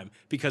all time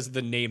because of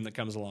the name that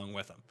comes along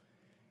with him.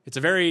 It's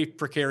a very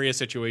precarious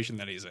situation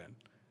that he's in.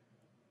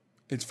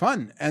 It's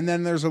fun. And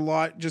then there's a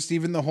lot, just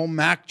even the whole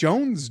Mac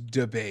Jones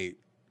debate.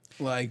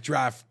 like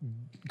draft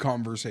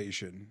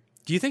conversation.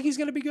 Do you think he's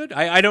going to be good?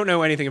 I don't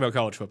know anything about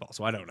college football,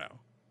 so I don't know.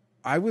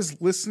 I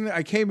was listening.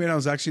 I came in. I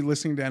was actually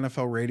listening to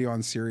NFL radio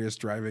on Sirius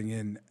driving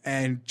in,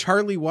 and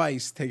Charlie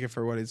Weiss, take it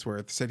for what it's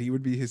worth, said he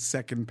would be his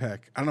second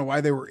pick. I don't know why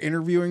they were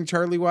interviewing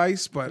Charlie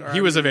Weiss, but He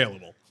was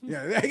available.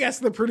 Yeah, I guess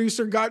the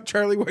producer got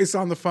Charlie Weiss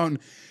on the phone,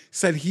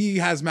 said he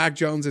has Mac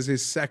Jones as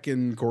his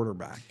second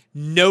quarterback.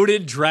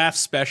 Noted draft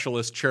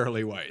specialist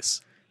Charlie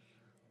Weiss.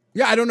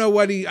 Yeah, I don't know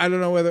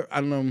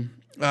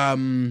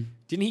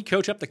Didn't he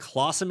coach up the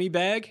Colossamy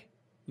bag?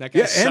 That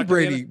Yeah, sucked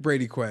and at it?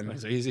 Brady Quinn.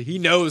 So he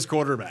knows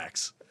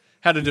quarterbacks,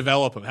 how to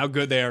develop them, how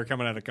good they are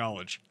coming out of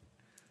college.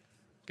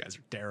 Guys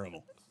are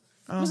terrible.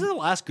 Who's the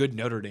last good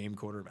Notre Dame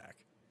quarterback?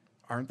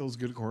 Aren't those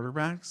good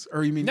quarterbacks?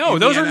 Or you mean No, in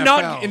those the are NFL?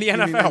 not in the You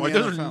mean NFL. in Like, the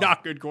those are NFL?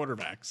 not good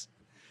quarterbacks.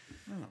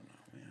 I don't know,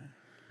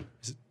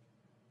 man.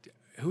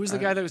 Who was the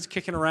guy that was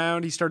kicking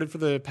around? He started for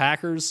the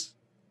Packers.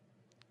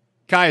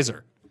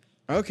 Kaiser.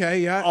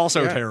 Okay, yeah.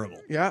 Also yeah,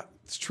 terrible. Yeah,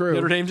 it's true.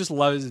 Notre Dame just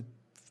loves.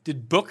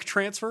 Did Book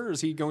transfer? Or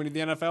is he going to the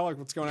NFL? Like,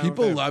 what's going on?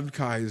 People with him? loved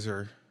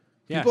Kaiser.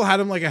 Yeah. People had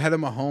him like ahead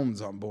of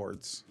Mahomes on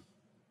boards.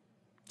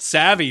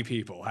 Savvy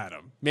people had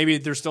him. Maybe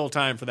there's still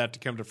time for that to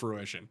come to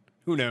fruition.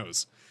 Who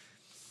knows?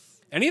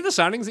 Any of the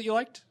signings that you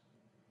liked?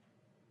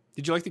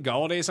 Did you like the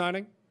Golladay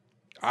signing?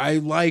 I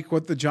like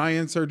what the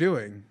Giants are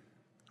doing.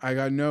 I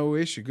got no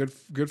issue.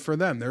 Good for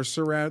them. They're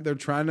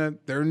surrounded.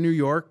 They're in New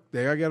York.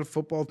 They got a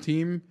football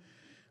team.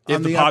 They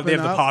have, on the up and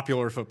the up.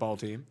 popular football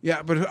team.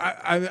 Yeah, but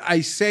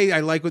I say I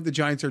like what the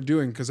Giants are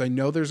doing because I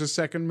know there's a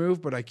second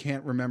move, but I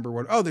can't remember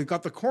what. Oh, they've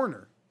got the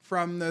corner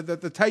from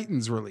the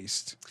Titans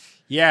released.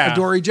 Yeah.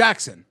 Adoree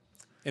Jackson.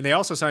 And they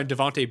also signed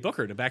Devontae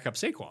Booker to back up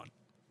Saquon.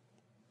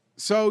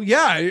 So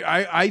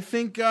yeah, I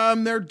think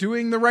they're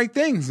doing the right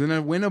things in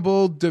a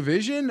winnable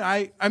division.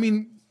 I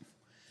mean,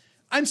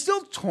 I'm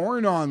still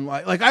torn on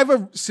like I have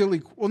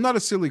not a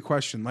silly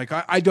question. Like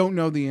I don't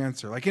know the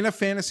answer. Like in a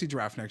fantasy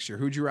draft next year,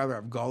 who'd you rather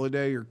have,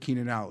 Golladay or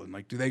Keenan Allen?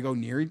 Like do they go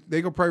near?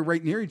 They go probably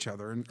right near each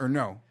other, or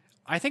no?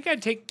 I think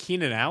I'd take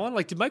Keenan Allen.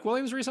 Like, did Mike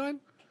Williams resign?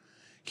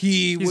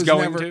 He's was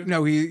going never. to?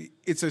 No,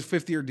 it's a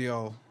 5th-year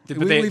deal. But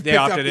We've they picked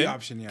up opted the in?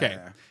 option. Yeah, Okay.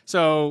 yeah.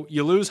 So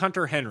you lose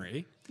Hunter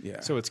Henry. Yeah.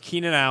 So it's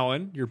Keenan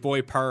Allen, your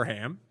boy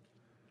Parham,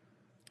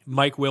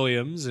 Mike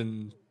Williams,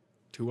 and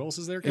who else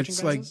is there catching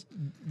It's passes?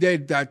 like they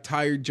had that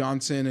tired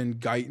Johnson and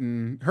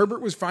Guyton.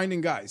 Herbert was finding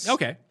guys.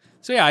 Okay.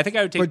 So yeah, I think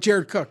I would take. But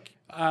Jared Cook.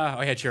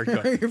 I had Jared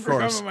Cook. Of forgot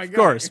course. about my Of guy.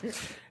 course.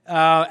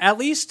 At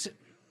least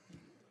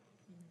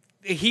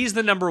he's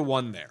the number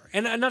one there.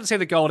 And not to say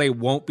that Golladay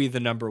won't be the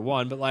number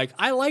one, but like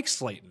I like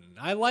Slayton.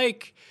 I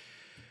like.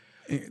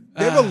 They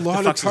have a lot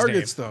of fuck's his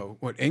targets, though.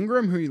 What,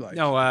 Ingram? Who you like?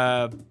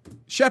 No,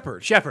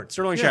 Shepard.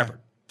 Sterling Yeah. Shepard.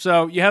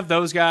 So you have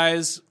those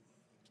guys.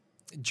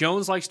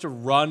 Jones likes to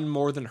run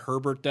more than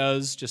Herbert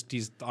does. Just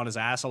he's on his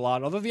ass a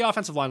lot. Although the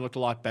offensive line looked a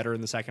lot better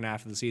in the second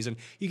half of the season.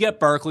 You get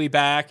Barkley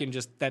back, and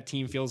just that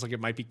team feels like it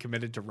might be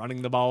committed to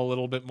running the ball a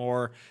little bit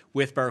more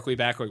with Barkley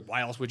back. Like,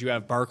 why else would you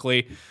have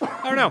Barkley?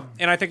 I don't know.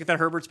 And I think that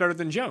Herbert's better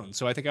than Jones.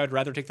 So I think I'd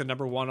rather take the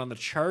number one on the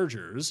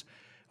Chargers.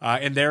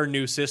 In their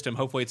new system,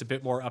 hopefully it's a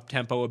bit more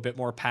up-tempo, a bit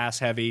more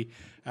pass-heavy,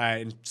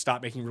 and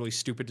stop making really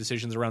stupid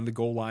decisions around the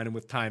goal line and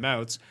with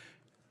timeouts.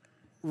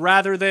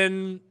 Rather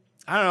than,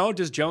 I don't know,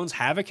 does Jones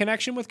have a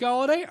connection with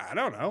Golladay? I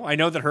don't know. I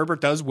know that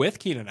Herbert does with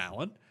Keenan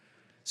Allen.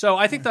 So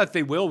I think that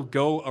they will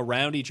go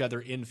around each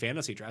other in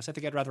fantasy drafts. I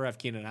think I'd rather have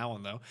Keenan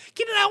Allen, though.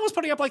 Keenan Allen was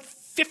putting up like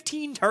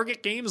 15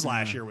 target games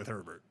last year with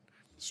Herbert.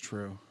 It's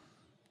true.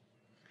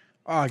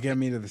 Oh, get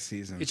me to the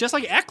season. It's just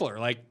like Eckler.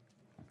 Like,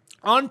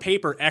 on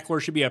paper, Eckler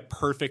should be a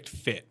perfect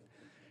fit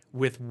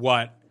with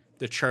what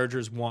the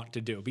Chargers want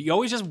to do. But you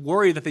always just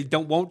worry that they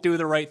won't do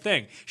the right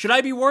thing. Should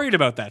I be worried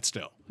about that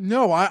still?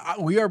 No,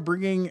 we are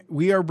bringing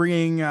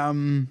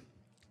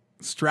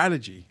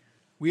strategy.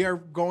 We are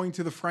going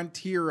to the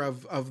frontier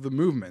of the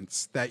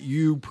movements that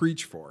you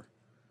preach for.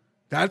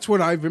 That's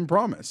what I've been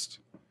promised,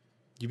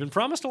 You've been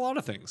promised a lot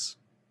of things.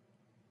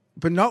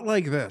 but not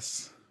like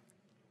this.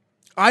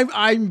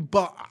 I've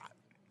bought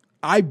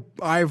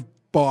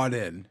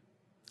in.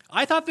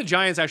 I thought the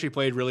Giants actually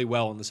played really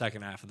well in the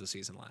second half of the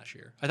season last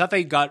year. I thought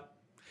they got,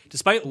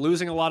 despite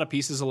losing a lot of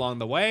pieces along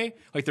the way,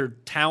 like their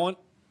talent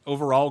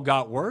overall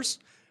got worse.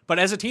 But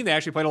as a team, they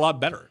actually played a lot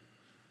better.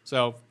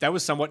 So that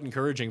was somewhat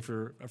encouraging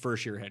for a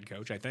first-year head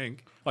coach, I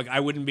think. Like, I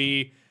wouldn't go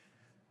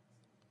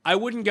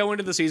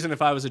into the season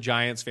if I was a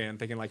Giants fan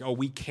thinking like, oh,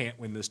 we can't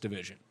win this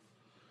division.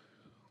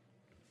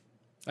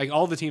 Like,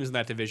 all the teams in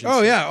that division.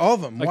 Oh yeah, all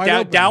of them. Like, Wide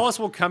open. Dallas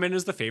will come in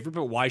as the favorite,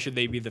 but why should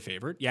they be the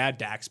favorite? Yeah,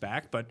 Dak's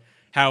back, but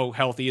how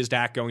healthy is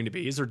Dak going to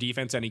be? Is their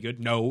defense any good?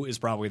 No is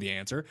probably the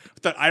answer.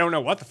 But I don't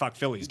know what the fuck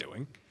Philly's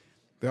doing.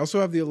 They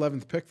also have the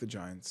 11th pick, the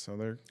Giants, so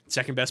they're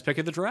Second best pick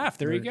of the draft.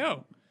 There you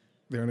go.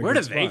 in a Where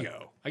good do they spot.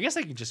 go? I guess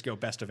they could just go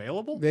best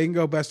available. They can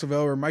go best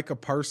available. Micah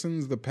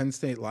Parsons, the Penn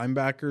State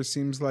linebacker,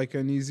 seems like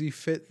an easy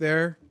fit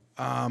there.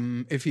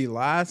 If he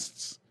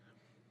lasts,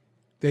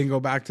 they can go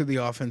back to the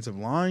offensive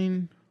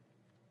line.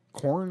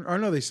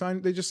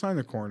 They just signed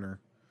the corner.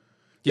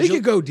 They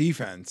could go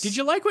defense. Did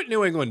you like what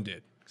New England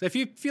did? So if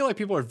you feel like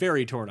people are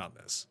very torn on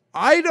this.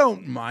 I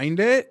don't mind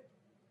it.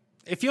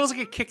 It feels like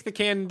a kick the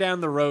can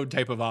down the road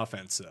type of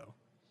offense, though.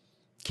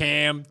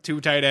 Cam,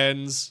 2 tight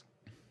ends.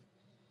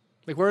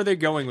 Like, where are they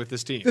going with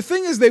this team? The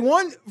thing is, they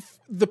won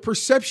the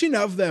perception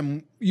of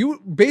them,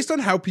 based on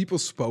how people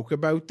spoke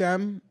about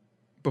them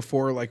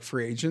before like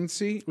free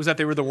agency, Was that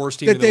they were the worst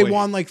team that in the they league.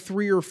 won like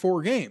 3 or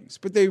 4 games,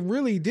 but they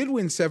really did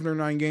win 7 or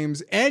 9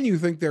 games, and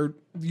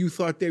you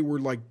thought they were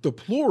like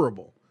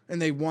deplorable,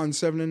 and they won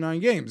 7 and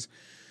 9 games.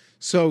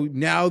 So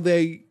now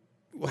they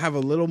will have a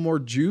little more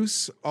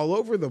juice all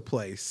over the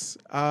place.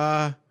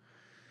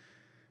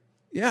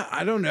 Yeah,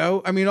 I don't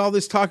know. I mean, all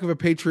this talk of a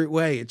Patriot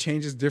way, it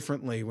changes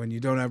differently when you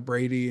don't have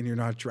Brady and you're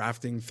not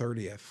drafting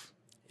 30th.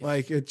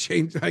 Like it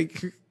changed.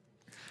 Like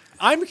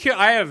I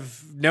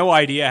have no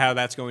idea how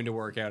that's going to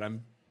work out.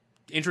 I'm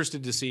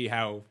interested to see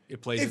how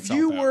it plays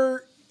itself out.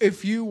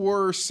 If you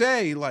were,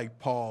 say, like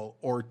Paul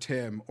or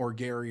Tim or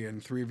Gary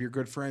and 3 of your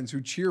good friends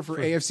who cheer for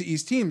AFC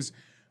East teams,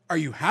 are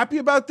you happy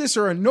about this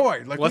or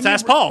annoyed? Like, let's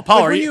ask Paul.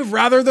 Paul, like, you'd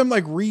rather them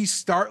like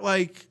restart,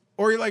 like,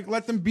 or like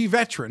let them be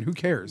veteran? Who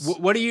cares?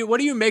 What do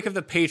you make of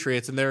the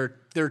Patriots and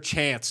their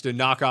chance to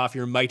knock off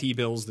your mighty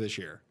Bills this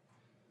year?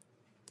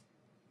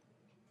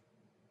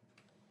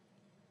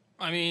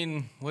 I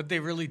mean, what'd they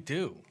really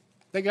do?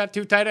 They got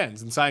 2 tight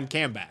ends and signed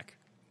Cam back.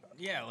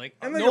 Yeah, like,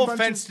 And like no a bunch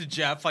offense of- to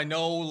Jeff. I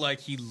know, like,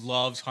 he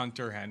loves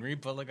Hunter Henry,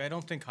 but, like, I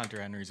don't think Hunter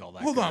Henry's all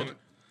that Hold good. on.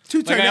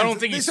 2 tight Like, I ends. don't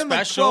think they he's sent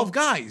like special. 12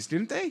 guys,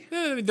 didn't they?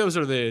 I mean, those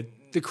are the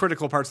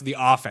critical parts of the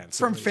offense.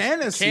 From at least.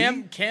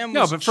 fantasy. Cam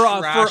No, was but for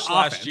trash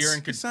last offense. year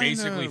and could Signed,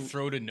 basically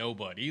throw to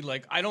nobody.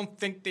 Like, I don't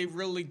think they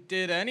really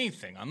did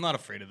anything. I'm not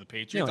afraid of the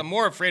Patriots. Yeah. I'm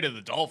more afraid of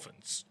the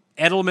Dolphins.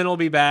 Edelman will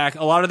be back.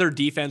 A lot of their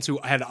defense who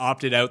had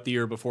opted out the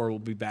year before will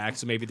be back,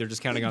 so maybe they're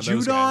just counting on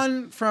those guys.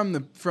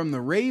 Judon from the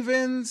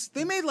Ravens.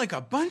 They made like a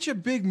bunch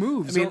of big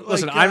moves. I mean,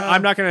 listen,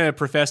 I'm not going to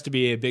profess to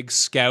be a big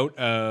scout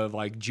of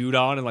like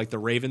Judon and like the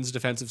Ravens'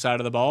 defensive side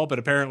of the ball, but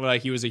apparently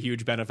like he was a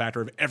huge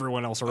benefactor of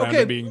everyone else around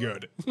him being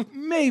good.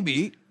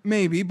 maybe,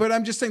 but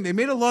I'm just saying they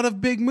made a lot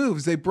of big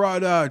moves. They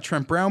brought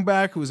Trent Brown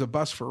back, who was a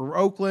bust for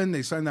Oakland.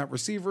 They signed that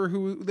receiver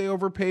who they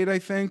overpaid, I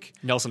think.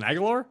 Nelson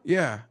Aguilar?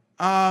 Yeah.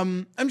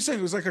 I'm just saying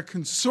it was like a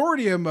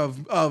consortium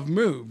of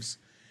moves.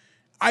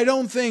 I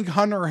don't think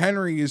Hunter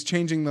Henry is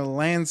changing the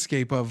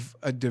landscape of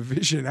a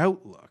division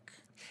outlook.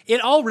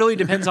 It all really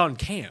depends on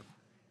Cam.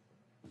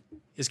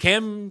 Is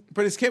Cam?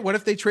 But what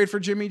if they trade for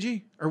Jimmy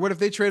G? Or what if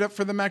they trade up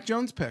for the Mac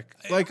Jones pick?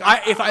 Like,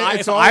 If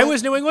I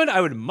was New England, I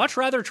would much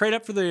rather trade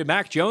up for the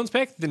Mac Jones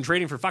pick than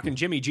trading for fucking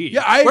Jimmy G.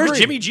 Yeah, I Where's agree.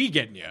 Jimmy G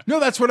getting you?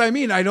 No, that's what I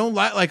mean. I don't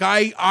like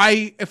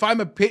if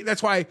I'm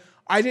that's why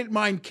I didn't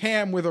mind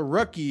Cam with a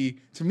rookie.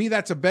 To me,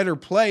 that's a better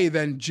play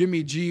than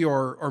Jimmy G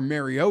or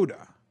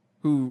Mariota,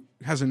 who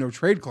has a no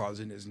trade clause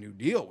in his new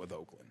deal with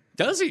Oakland.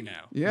 Does he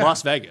now? Yeah.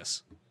 Las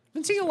Vegas. I've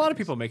been seeing a lot of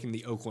people making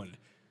the Oakland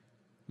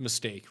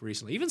mistake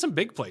recently, even some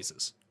big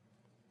places.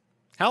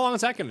 How long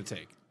is that going to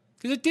take?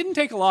 Because it didn't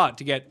take a lot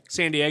to get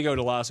San Diego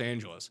to Los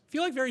Angeles. I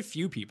feel like very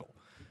few people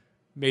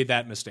made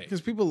that mistake.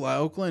 Because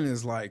Oakland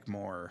is like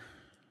more.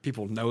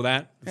 People know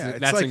that. Yeah, it's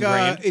That's like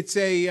ingrained. it's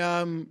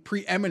a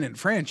preeminent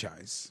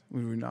franchise.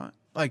 Would we not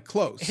like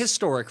close?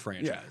 Historic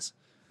franchise.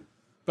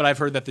 But I've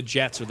heard that the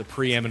Jets are the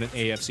preeminent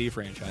AFC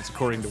franchise,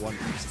 according to one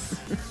person.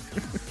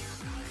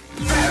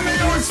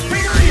 Batman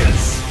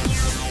Experience!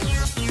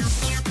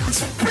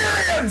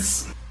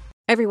 Experience!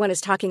 Everyone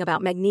is talking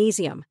about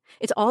magnesium.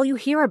 It's all you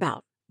hear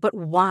about. But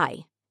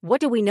why?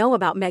 What do we know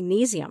about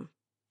magnesium?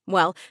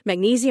 Well,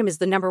 magnesium is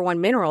the #1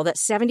 mineral that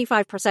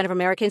 75% of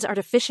Americans are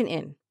deficient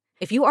in.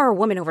 If you are a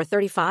woman over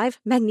 35,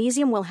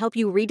 magnesium will help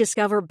you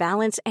rediscover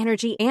balance,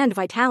 energy, and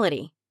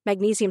vitality.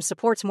 Magnesium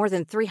supports more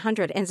than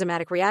 300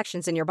 enzymatic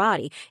reactions in your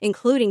body,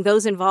 including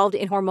those involved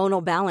in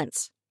hormonal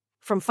balance.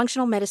 From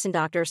functional medicine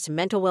doctors to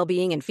mental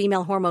well-being and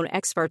female hormone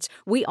experts,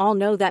 we all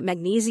know that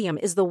magnesium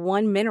is the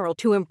one mineral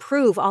to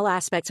improve all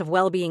aspects of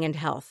well-being and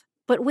health.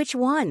 But which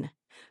one?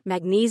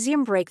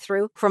 Magnesium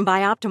Breakthrough from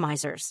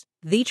Bioptimizers,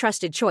 the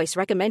trusted choice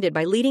recommended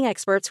by leading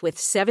experts with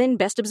 7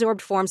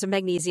 best-absorbed forms of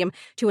magnesium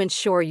to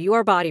ensure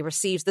your body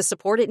receives the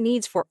support it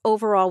needs for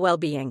overall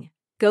well-being.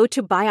 Go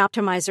to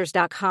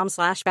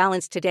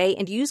bioptimizers.com/balance today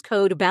and use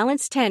code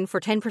BALANCE10 for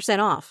 10%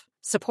 off.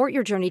 Support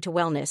your journey to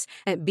wellness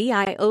at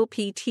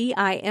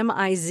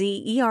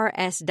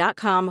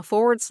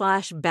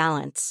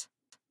bioptimizers.com/balance.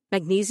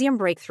 Magnesium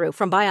Breakthrough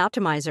from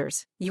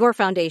Bioptimizers, your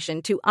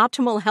foundation to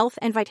optimal health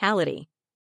and vitality.